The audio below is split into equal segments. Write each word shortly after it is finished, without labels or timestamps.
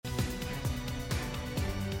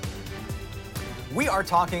We are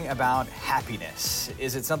talking about happiness.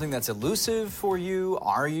 Is it something that's elusive for you?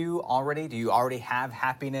 Are you already? Do you already have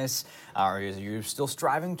happiness? Or are you still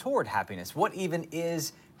striving toward happiness? What even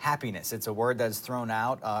is happiness? It's a word that's thrown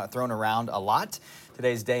around a lot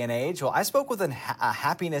today's day and age. Well, I spoke with a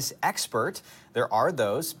happiness expert. There are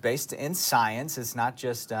those based in science. It's not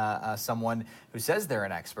just someone who says they're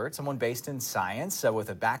an expert, someone based in science with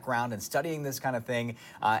a background in studying this kind of thing.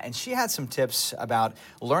 And she had some tips about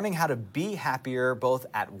learning how to be happier, both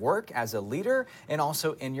at work as a leader and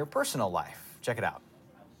also in your personal life. Check it out.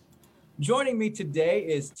 Joining me today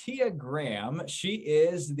is Tia Graham. She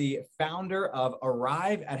is the founder of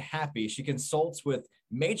Arrive at Happy. She consults with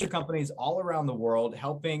major companies all around the world,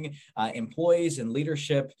 helping employees and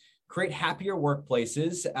leadership create happier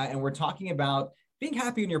workplaces. And we're talking about being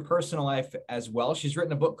happy in your personal life as well. She's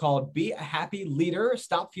written a book called Be a Happy Leader,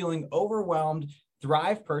 Stop Feeling Overwhelmed,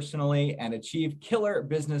 Thrive Personally, and Achieve Killer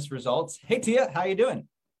Business Results. Hey, Tia, how you doing?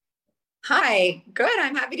 Hi, good.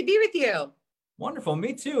 I'm happy to be with you. Wonderful.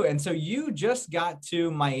 Me too. And so you just got to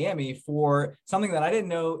Miami for something that I didn't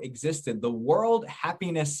know existed, the World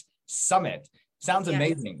Happiness Summit. Sounds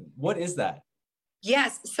amazing. Yes. What is that?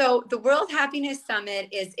 Yes. So the World Happiness Summit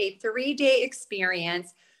is a 3-day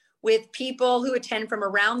experience with people who attend from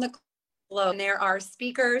around the globe. And there are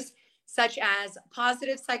speakers such as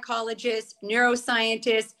positive psychologists,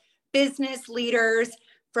 neuroscientists, business leaders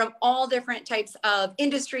from all different types of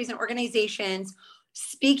industries and organizations,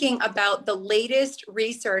 speaking about the latest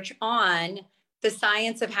research on the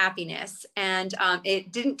science of happiness. And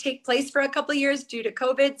it didn't take place for a couple of years due to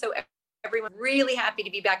COVID. So everyone's really happy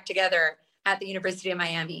to be back together at the University of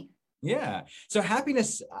Miami. Yeah. So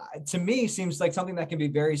happiness to me seems like something that can be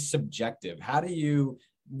very subjective.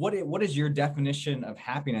 What is your definition of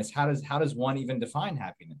happiness? How does one even define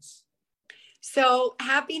happiness? So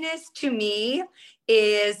happiness to me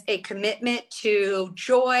is a commitment to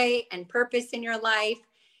joy and purpose in your life.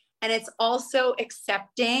 And it's also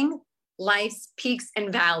accepting life's peaks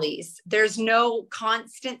and valleys. There's no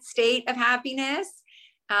constant state of happiness.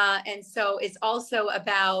 And so it's also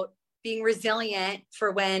about being resilient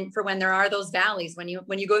for when there are those valleys, when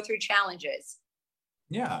you go through challenges.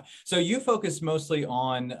 Yeah. So you focus mostly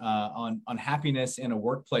on happiness in a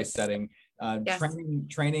workplace setting. Yes.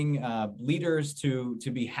 training leaders to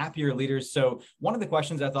be happier leaders. So one of the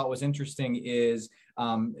questions I thought was interesting is,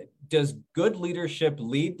 does good leadership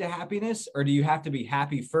lead to happiness, or do you have to be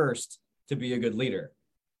happy first to be a good leader?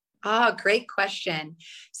 Great question.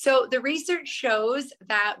 So the research shows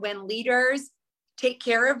that when leaders take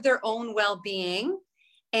care of their own well-being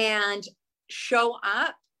and show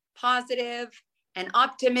up positive and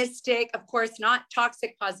optimistic, of course, not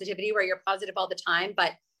toxic positivity where you're positive all the time,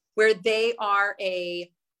 but where they are they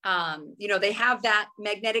have that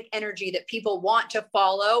magnetic energy that people want to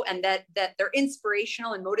follow, and that they're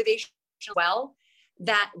inspirational and motivational as well,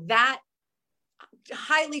 that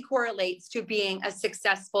highly correlates to being a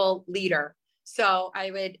successful leader. So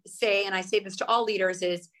I would say, and I say this to all leaders,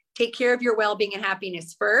 is take care of your well-being and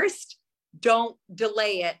happiness first. Don't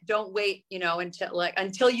delay it. Don't wait,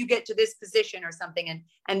 until you get to this position or something,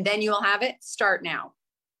 and then you'll have it. Start now.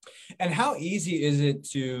 And how easy is it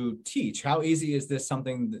to teach? How easy is this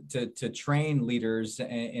something to train leaders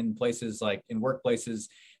in places like in workplaces,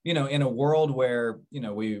 in a world where,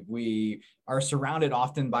 we are surrounded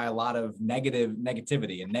often by a lot of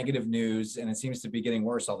negativity and negative news, and it seems to be getting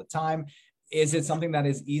worse all the time. Is it something that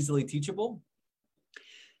is easily teachable?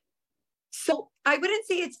 So I wouldn't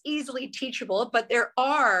say it's easily teachable, but there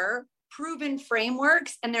are proven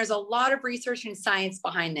frameworks, and there's a lot of research and science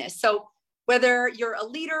behind this. So whether you're a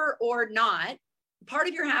leader or not, part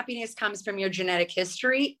of your happiness comes from your genetic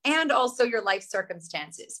history and also your life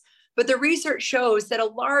circumstances. But the research shows that a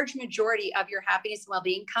large majority of your happiness and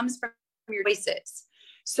well-being comes from your choices.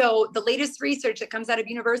 So the latest research that comes out of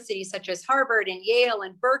universities such as Harvard and Yale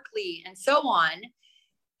and Berkeley and so on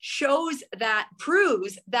proves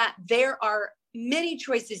that there are many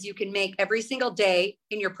choices you can make every single day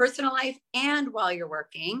in your personal life and while you're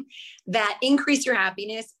working that increase your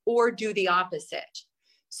happiness or do the opposite.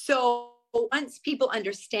 So once people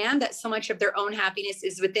understand that so much of their own happiness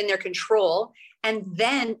is within their control, and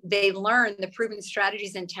then they learn the proven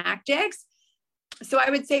strategies and tactics. So I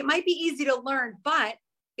would say it might be easy to learn, but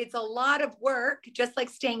it's a lot of work, just like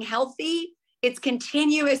staying healthy. It's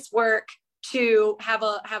continuous work to have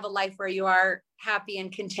a life where you are happy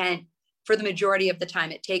and content for the majority of the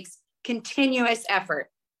time. It takes continuous effort.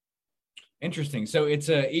 Interesting. So it's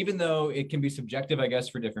even though it can be subjective, I guess,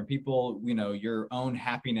 for different people, your own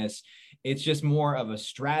happiness, it's just more of a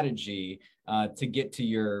strategy to get to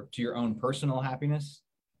your own personal happiness.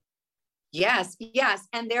 Yes, yes.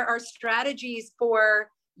 And there are strategies for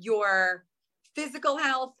your physical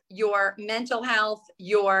health, your mental health,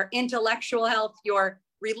 your intellectual health, your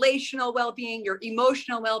relational well-being, your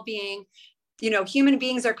emotional well-being. You know, human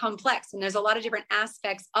beings are complex and there's a lot of different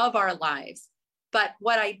aspects of our lives. But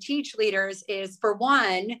what I teach leaders is, for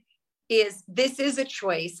one, is this is a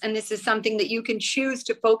choice and this is something that you can choose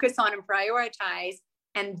to focus on and prioritize.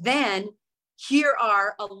 And then here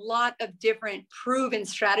are a lot of different proven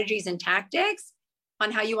strategies and tactics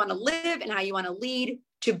on how you want to live and how you want to lead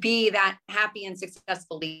to be that happy and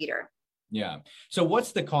successful leader. Yeah. So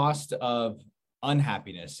what's the cost of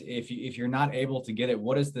unhappiness? If you're not able to get it,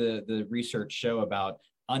 what does the research show about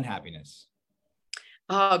unhappiness?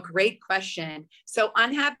 Oh, great question. So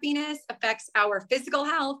unhappiness affects our physical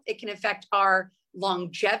health. It can affect our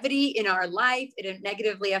longevity in our life. It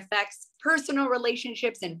negatively affects personal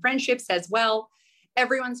relationships and friendships as well.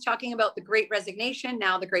 Everyone's talking about the great resignation,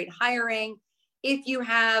 now the great hiring. If you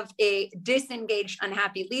have a disengaged,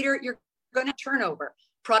 unhappy leader, you're going to have turnover.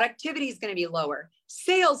 Productivity is going to be lower.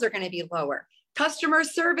 Sales are going to be lower. Customer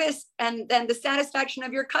service and then the satisfaction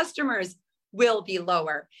of your customers will be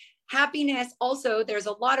lower. Happiness also, there's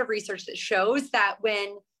a lot of research that shows that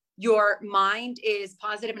when your mind is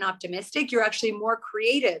positive and optimistic, you're actually more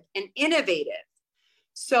creative and innovative.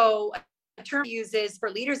 So a term uses for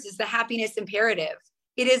leaders is the happiness imperative.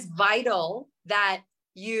 It is vital that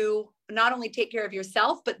you not only take care of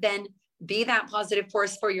yourself, but then be that positive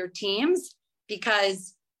force for your teams,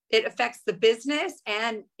 because it affects the business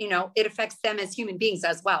and, you know, it affects them as human beings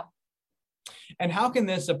as well. And how can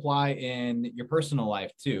this apply in your personal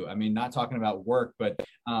life too? I mean, not talking about work, but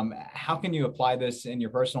how can you apply this in your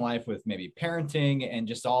personal life with maybe parenting and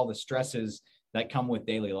just all the stresses that come with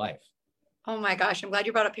daily life? Oh my gosh, I'm glad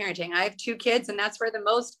you brought up parenting. I have 2 kids, and that's where the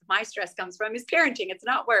most of my stress comes from, is parenting. It's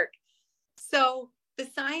not work. So the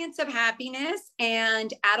science of happiness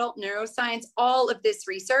and adult neuroscience, all of this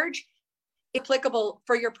research is applicable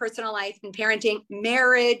for your personal life and parenting,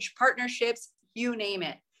 marriage, partnerships, you name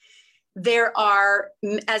it. There are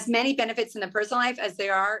as many benefits in the personal life as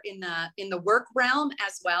there are in the work realm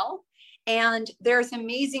as well. And there's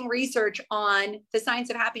amazing research on the science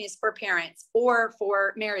of happiness for parents or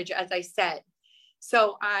for marriage, as I said.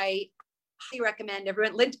 So I highly recommend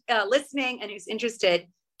everyone listening and who's interested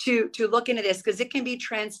to look into this, because it can be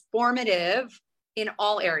transformative in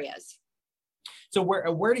all areas. So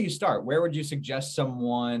where do you start? Where would you suggest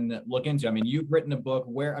someone look into? I mean, you've written a book.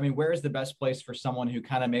 Where is the best place for someone who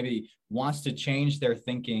kind of maybe wants to change their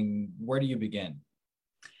thinking? Where do you begin?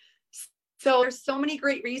 So there's so many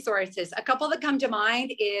great resources. A couple that come to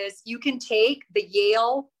mind is you can take the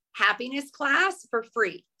Yale happiness class for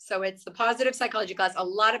free. So it's the positive psychology class. A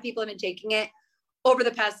lot of people have been taking it over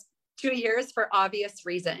the past 2 years for obvious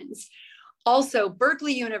reasons. Also,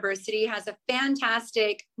 Berkeley University has a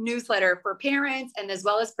fantastic newsletter for parents and as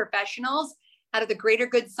well as professionals out of the Greater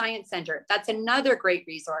Good Science Center. That's another great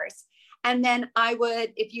resource. And then I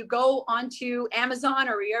would, if you go onto Amazon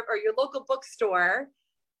or your local bookstore,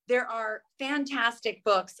 there are fantastic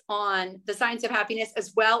books on the science of happiness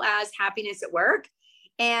as well as happiness at work.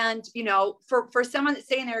 And, you know, for someone that's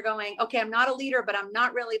sitting there going, okay, I'm not a leader, but I'm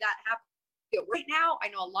not really that happy right now. I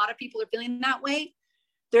know a lot of people are feeling that way.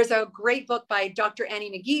 There's a great book by Dr. Annie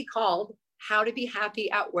McGee called How to Be Happy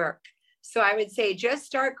at Work. So I would say just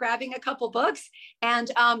start grabbing a couple books.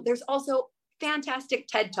 And there's also fantastic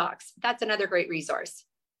TED Talks. That's another great resource.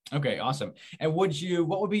 Okay, awesome. And what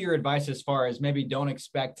would be your advice as far as maybe don't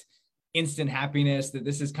expect instant happiness, that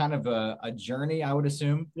this is kind of a journey, I would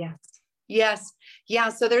assume? Yes. Yeah.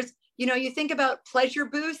 So there's, you know, you think about pleasure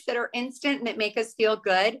boosts that are instant and that make us feel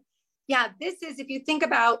good. Yeah, this is, if you think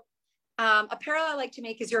about a parallel I like to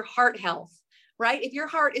make is your heart health, right? If your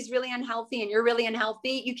heart is really unhealthy and you're really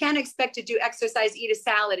unhealthy, you can't expect to do exercise, eat a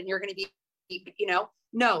salad, and you're going to be, you know,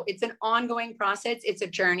 no, it's an ongoing process. It's a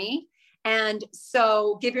journey. And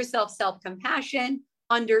so give yourself self-compassion,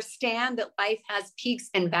 understand that life has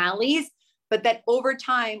peaks and valleys, but that over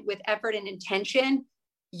time with effort and intention,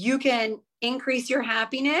 you can increase your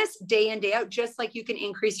happiness day in, day out, just like you can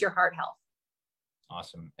increase your heart health.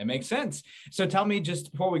 Awesome. It makes sense. So tell me,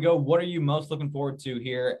 just before we go, what are you most looking forward to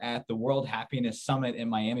here at the World Happiness Summit in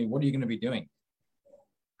Miami? What are you going to be doing?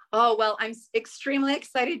 Oh, well, I'm extremely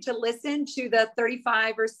excited to listen to the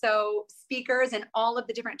 35 or so speakers and all of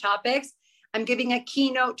the different topics. I'm giving a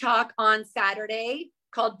keynote talk on Saturday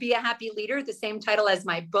called Be a Happy Leader, the same title as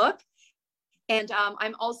my book. And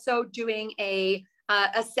I'm also doing a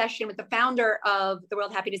session with the founder of the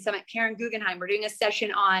World Happiness Summit, Karen Guggenheim. We're doing a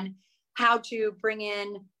session on how to bring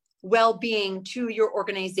in well-being to your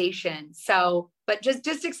organization. So but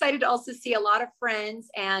just excited to also see a lot of friends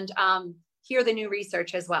and hear the new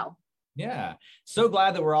research as well. Yeah. So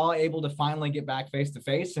glad that we're all able to finally get back face to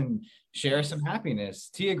face and share some happiness.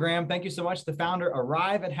 Tia Graham, thank you so much. The founder,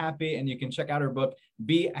 Arrive at Happy, and you can check out her book,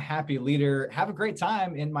 Be a Happy Leader. Have a great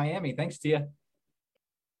time in Miami. Thanks, Tia.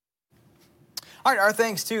 All right, our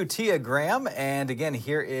thanks to Tia Graham. And again,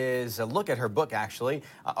 here is a look at her book, actually.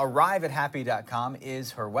 ArriveAtHappy.com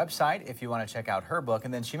is her website if you want to check out her book.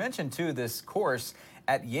 And then she mentioned, too, this course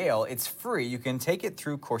at Yale. It's free. You can take it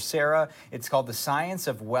through Coursera. It's called The Science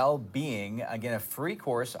of Well-Being. Again, a free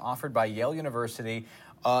course offered by Yale University.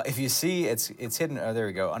 If you see, it's hidden. Oh, there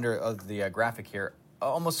we go, under the graphic here.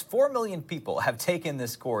 Almost 4 million people have taken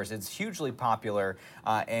this course. It's hugely popular.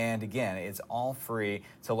 And again, it's all free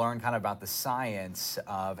to learn kind of about the science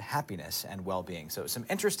of happiness and well-being. So some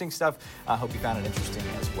interesting stuff. I hope you found it interesting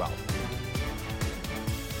as well.